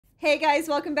Hey guys,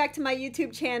 welcome back to my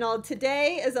YouTube channel.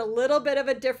 Today is a little bit of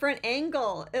a different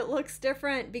angle. It looks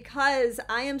different because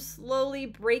I am slowly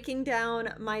breaking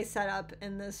down my setup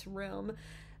in this room.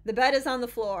 The bed is on the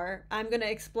floor. I'm going to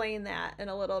explain that in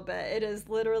a little bit. It's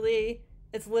literally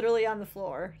on the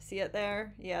floor. See it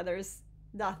there? Yeah, there's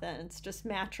nothing. It's just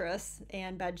mattress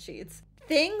and bed sheets.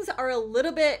 Things are a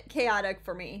little bit chaotic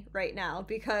for me right now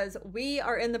because we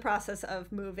are in the process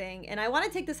of moving, and I want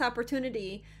to take this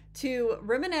opportunity to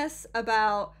reminisce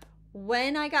about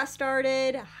when I got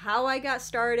started, how I got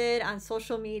started on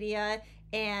social media,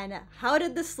 and how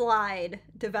did the slide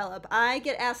develop? I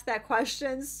get asked that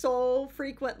question so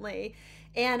frequently,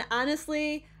 and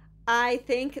honestly, I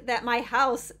think that my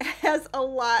house has a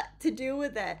lot to do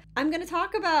with it. I'm going to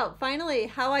talk about finally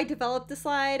how I developed the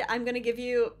slide. I'm going to give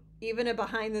you even a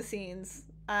behind the scenes.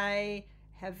 I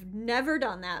have never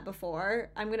done that before.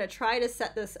 I'm going to try to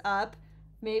set this up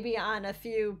maybe on a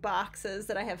few boxes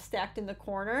that I have stacked in the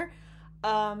corner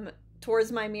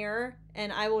towards my mirror,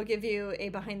 and I will give you a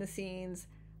behind the scenes,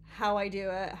 how I do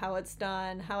it, how it's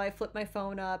done, how I flip my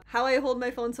phone up, how I hold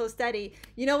my phone so steady.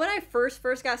 You know, when I first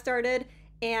got started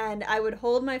and I would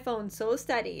hold my phone so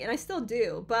steady, and I still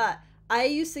do, but I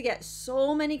used to get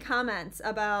so many comments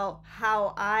about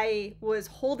how I was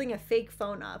holding a fake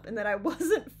phone up and that I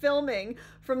wasn't filming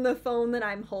from the phone that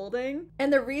I'm holding.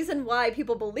 And the reason why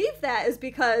people believe that is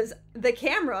because the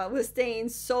camera was staying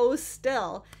so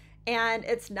still. And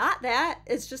it's not that,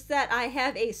 it's just that I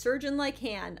have a surgeon-like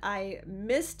hand. I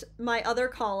missed my other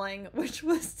calling, which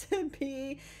was to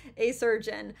be a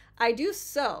surgeon. I do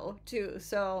sew too,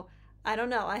 so I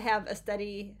don't know, I have a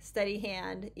steady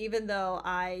hand, even though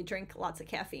I drink lots of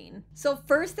caffeine. So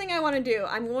first thing I want to do,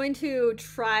 I'm going to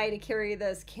try to carry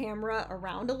this camera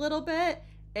around a little bit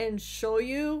and show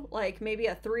you like maybe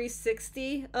a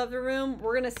 360 of the room.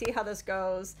 We're going to see how this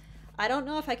goes. I don't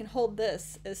know if I can hold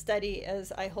this as steady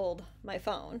as I hold my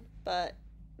phone, but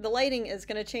the lighting is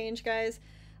going to change, guys.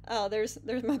 Oh, there's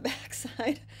my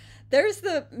backside. There's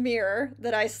the mirror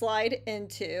that I slide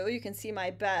into. You can see my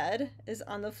bed is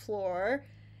on the floor.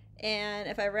 And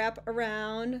if I wrap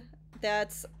around,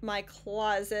 that's my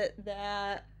closet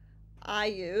that I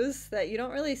use that you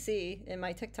don't really see in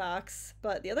my TikToks.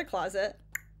 But the other closet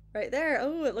right there,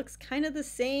 oh, it looks kind of the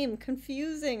same.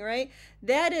 Confusing, right?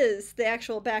 That is the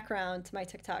actual background to my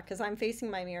TikTok because I'm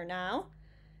facing my mirror now.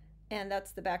 And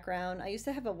that's the background. I used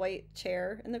to have a white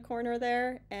chair in the corner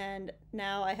there, and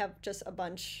now I have just a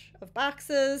bunch of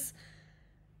boxes.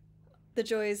 The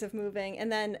joys of moving. And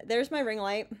then there's my ring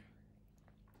light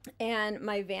and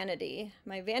my vanity.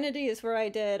 My vanity is where I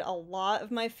did a lot of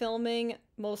my filming,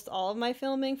 most all of my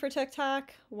filming for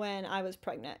TikTok when I was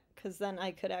pregnant, because then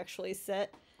I could actually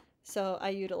sit. So I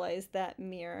utilized that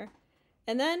mirror.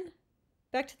 And then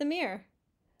back to the mirror.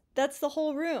 That's the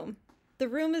whole room. The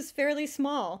room is fairly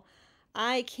small.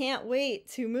 I can't wait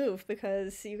to move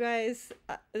because you guys,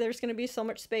 there's going to be so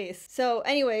much space. So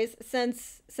anyways,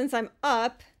 since I'm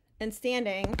up and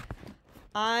standing,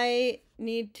 I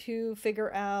need to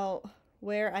figure out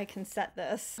where I can set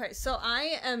this. All right, so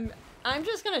I'm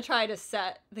just going to try to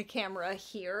set the camera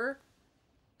here.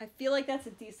 I feel like that's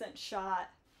a decent shot,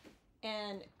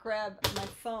 and grab my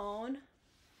phone.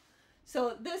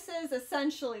 So this is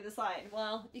essentially the slide.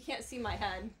 Well, you can't see my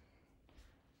head.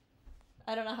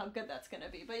 I don't know how good that's gonna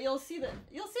be, but you'll see it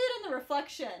in the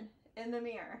reflection in the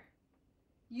mirror.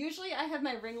 Usually I have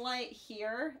my ring light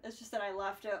here. It's just that I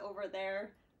left it over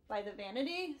there by the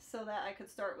vanity so that I could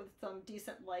start with some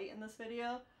decent light in this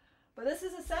video. But this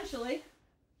is essentially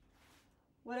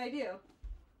what I do.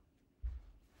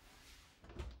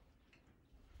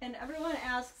 And everyone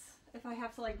asks if I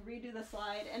have to like redo the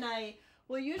slide, and I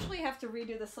will usually have to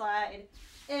redo the slide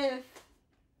if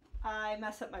I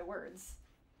mess up my words.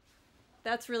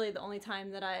 That's really the only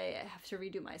time that I have to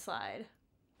redo my slide.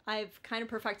 I've kind of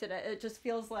perfected it. It just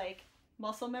feels like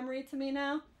muscle memory to me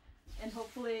now. And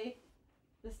hopefully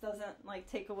this doesn't like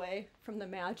take away from the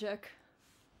magic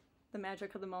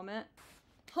of the moment.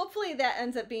 Hopefully that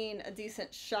ends up being a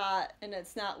decent shot and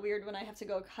it's not weird when I have to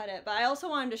go cut it. But I also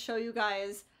wanted to show you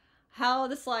guys how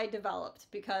the slide developed,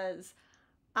 because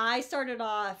I started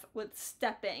off with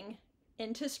stepping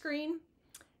into screen,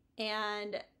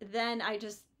 and then I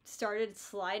just started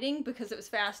sliding because it was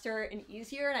faster and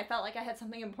easier, and I felt like I had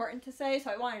something important to say,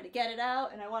 so I wanted to get it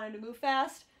out and I wanted to move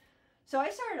fast. So I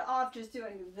started off just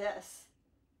doing this.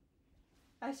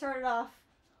 I started off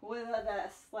with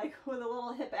this, like with a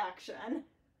little hip action.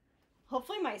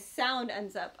 Hopefully my sound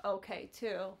ends up okay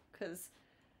too, because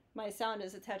my sound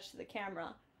is attached to the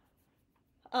camera.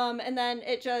 And then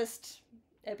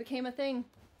it became a thing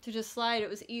to just slide. It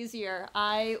was easier.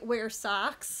 I wear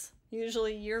socks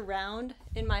usually year-round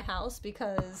in my house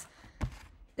because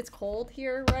it's cold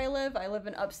here where I live. I live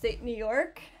in upstate New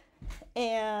York,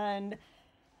 and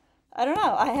I don't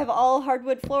know, I have all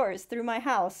hardwood floors through my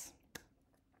house,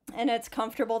 and it's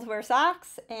comfortable to wear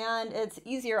socks, and it's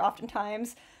easier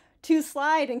oftentimes to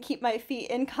slide and keep my feet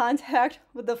in contact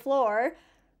with the floor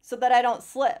so that I don't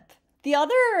slip. The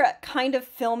other kind of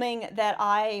filming that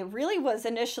I really was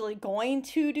initially going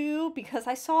to do, because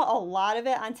I saw a lot of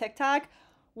it on TikTok,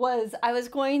 was I was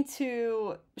going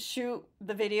to shoot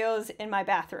the videos in my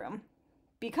bathroom,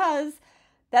 because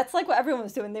that's like what everyone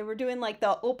was doing. They were doing like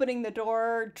the opening the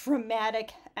door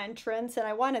dramatic entrance, and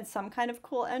I wanted some kind of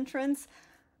cool entrance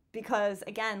because,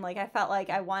 again, like I felt like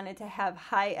I wanted to have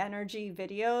high energy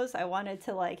videos. I wanted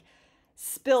to like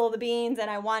spill the beans, and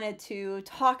I wanted to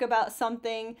talk about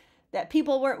something that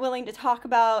people weren't willing to talk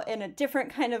about in a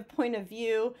different kind of point of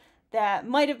view that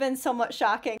might have been somewhat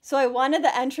shocking. So I wanted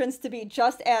the entrance to be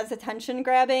just as attention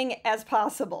grabbing as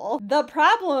possible. The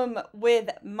problem with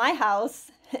my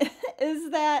house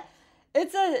is that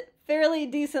it's a fairly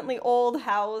decently old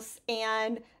house,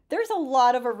 and there's a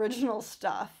lot of original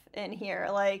stuff in here.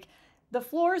 Like the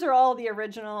floors are all the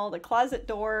original, the closet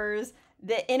doors,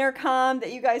 the intercom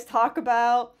that you guys talk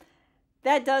about,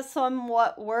 that does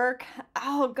somewhat work.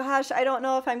 Oh gosh, I don't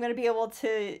know if I'm going to be able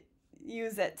to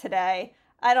use it today.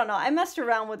 I don't know. I messed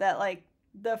around with it like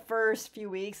the first few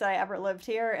weeks I ever lived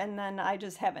here, and then I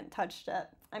just haven't touched it.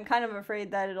 I'm kind of afraid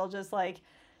that it'll just like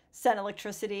send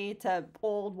electricity to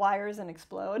old wires and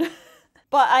explode.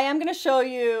 But I am going to show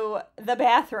you the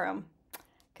bathroom,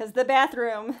 because the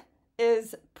bathroom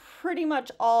is pretty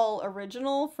much all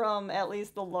original from at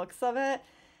least the looks of it.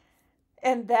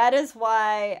 And that is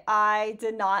why I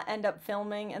did not end up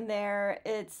filming in there.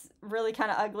 It's really kind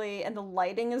of ugly, and the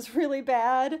lighting is really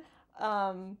bad.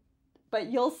 But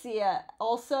you'll see it.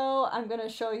 Also, I'm going to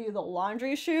show you the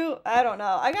laundry chute. I don't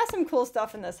know. I got some cool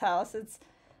stuff in this house.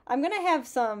 I'm going to have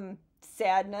some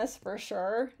sadness for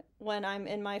sure when I'm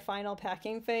in my final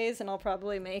packing phase, and I'll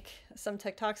probably make some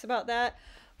TikToks about that.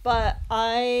 But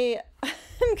I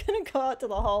am going to go out to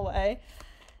the hallway.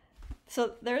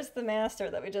 So there's the master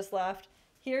that we just left.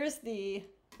 Here's the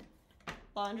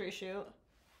laundry chute.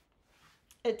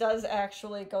 It does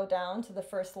actually go down to the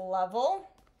first level,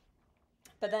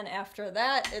 but then after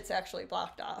that, it's actually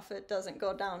blocked off. It doesn't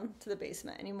go down to the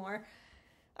basement anymore.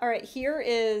 All right, here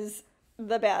is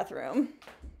the bathroom.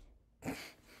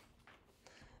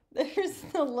 There's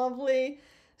the lovely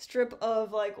strip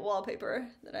of like wallpaper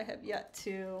that I have yet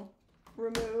to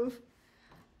remove.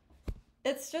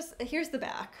 It's just, here's the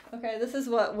back. Okay, this is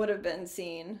what would have been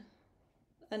seen.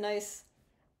 A nice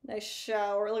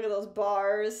shower. Look at those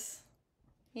bars,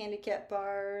 handicap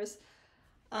bars.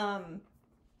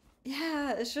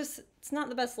 Yeah, it's not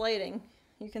the best lighting.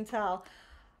 You can tell.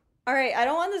 All right, I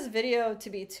don't want this video to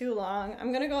be too long.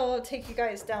 I'm gonna go take you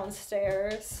guys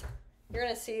downstairs. You're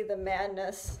gonna see the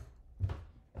madness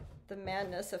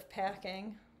of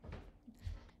packing.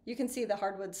 You can see the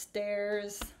hardwood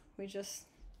stairs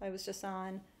I was just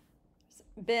on.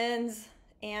 Bins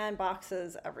and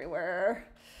boxes everywhere.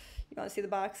 You want to see the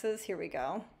boxes? Here we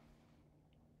go.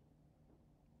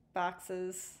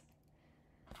 Boxes.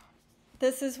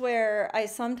 This is where I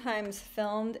sometimes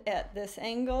filmed at this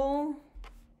angle.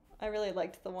 I really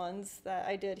liked the ones that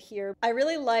I did here. I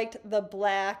really liked the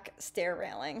black stair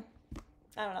railing.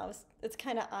 I don't know, it's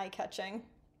kind of eye-catching.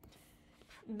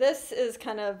 This is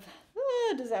kind of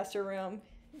a disaster room.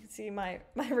 You can see my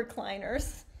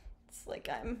recliners. It's like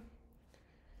I'm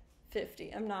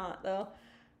 50. I'm not, though.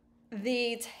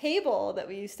 The table that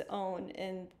we used to own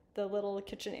in the little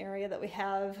kitchen area that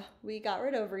we got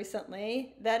rid of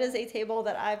recently. That is a table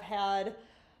that I've had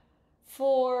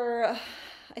for,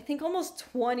 I think, almost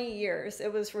 20 years.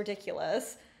 It was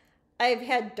ridiculous. I've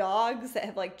had dogs that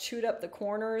have like chewed up the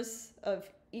corners of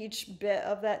each bit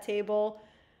of that table.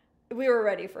 We were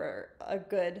ready for a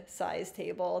good size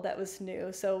table that was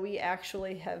new. So we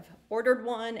actually have ordered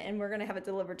one, and we're gonna have it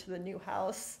delivered to the new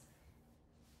house.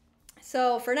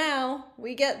 So for now,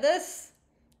 we get this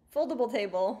foldable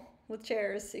table with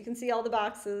chairs. You can see all the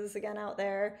boxes again out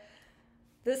there.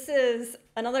 This is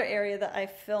another area that I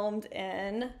filmed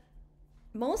in,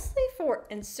 mostly for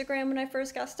Instagram when I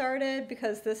first got started,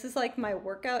 because this is like my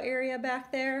workout area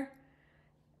back there.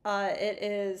 It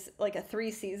is like a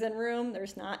 3-season room.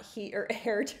 There's not heat or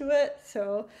air to it,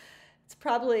 so it's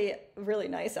probably really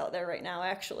nice out there right now,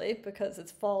 actually, because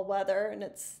it's fall weather and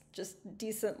it's just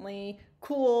decently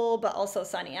cool, but also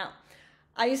sunny out.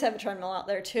 I used to have a treadmill out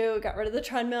there too. Got rid of the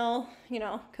treadmill, you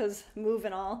know, because move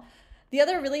and all. The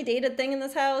other really dated thing in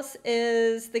this house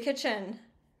is the kitchen,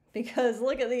 because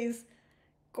look at these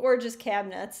gorgeous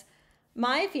cabinets.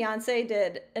 My fiance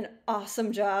did an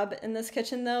awesome job in this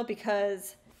kitchen though,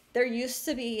 because there used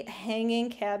to be hanging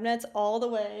cabinets all the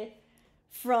way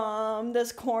from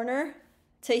this corner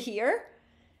to here.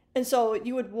 And so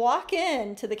you would walk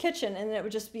into the kitchen and it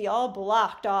would just be all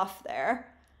blocked off there.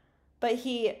 But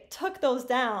he took those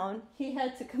down. He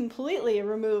had to completely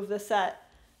remove the set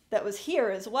that was here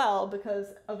as well because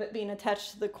of it being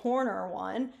attached to the corner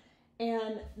one.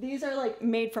 And these are like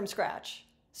made from scratch.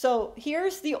 So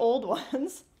here's the old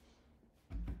ones.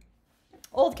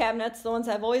 Old cabinets, the ones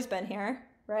that have always been here,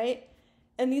 right?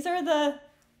 And these are the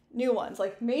new ones,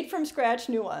 like made from scratch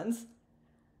new ones.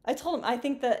 I told him I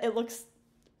think that it looks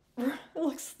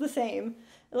the same.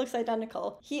 It looks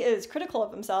identical. He is critical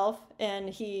of himself and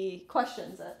he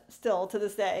questions it still to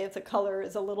this day if the color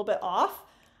is a little bit off,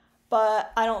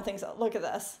 but I don't think so. Look at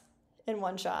this in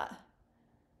one shot.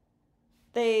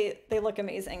 They look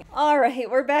amazing. All right,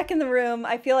 we're back in the room.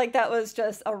 I feel like that was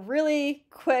just a really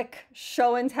quick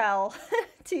show and tell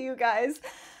to you guys.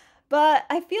 But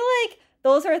I feel like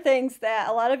those are things that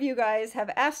a lot of you guys have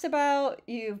asked about,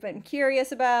 you've been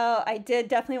curious about. I did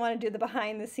definitely want to do the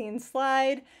behind the scenes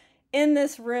slide in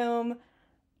this room.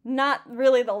 Not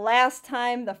really the last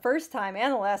time, the first time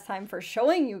and the last time for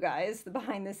showing you guys the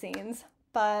behind the scenes,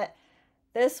 but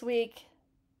this week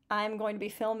I'm going to be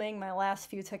filming my last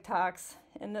few TikToks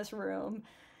in this room,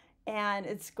 and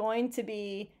it's going to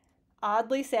be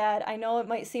oddly sad. I know it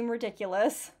might seem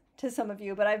ridiculous to some of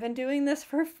you, but I've been doing this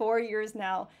for 4 years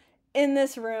now in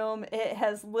this room. It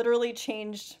has literally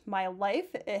changed my life.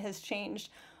 It has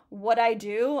changed what I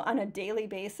do on a daily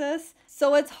basis.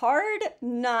 So it's hard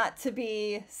not to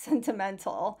be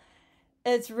sentimental.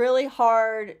 It's really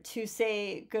hard to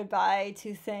say goodbye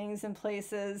to things and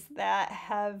places that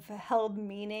have held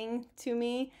meaning to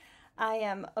me. I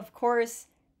am, of course,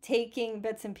 taking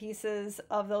bits and pieces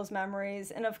of those memories.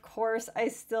 And of course, I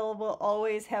still will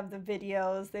always have the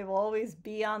videos. They will always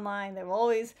be online. They will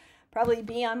always probably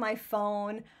be on my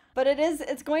phone. But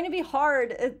it's going to be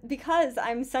hard because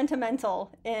I'm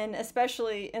sentimental, and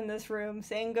especially in this room,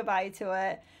 saying goodbye to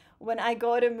it. When I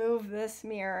go to move this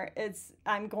mirror,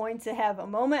 I'm going to have a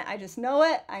moment. I just know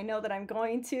it. I know that I'm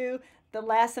going to. The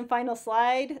last and final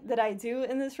slide that I do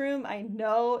in this room, I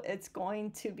know it's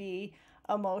going to be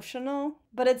emotional,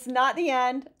 but it's not the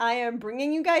end. I am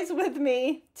bringing you guys with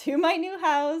me to my new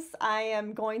house. I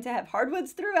am going to have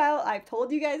hardwoods throughout. I've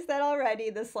told you guys that already.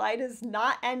 The slide is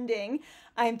not ending.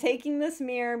 I'm taking this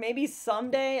mirror. Maybe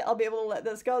someday I'll be able to let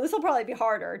this go. This will probably be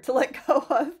harder to let go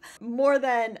of more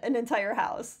than an entire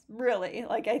house, really.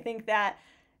 Like, I think that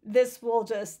this will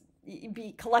just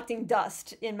be collecting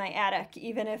dust in my attic,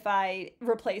 even if I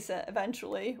replace it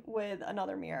eventually with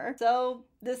another mirror. So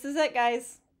this is it,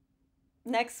 guys.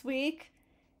 Next week,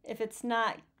 if it's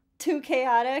not too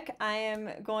chaotic, I am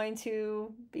going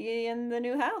to be in the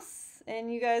new house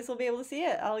and you guys will be able to see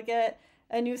it. I'll get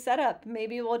a new setup.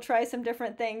 Maybe we'll try some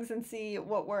different things and see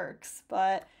what works.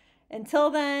 But until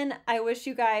then, I wish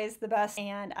you guys the best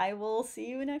and I will see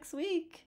you next week.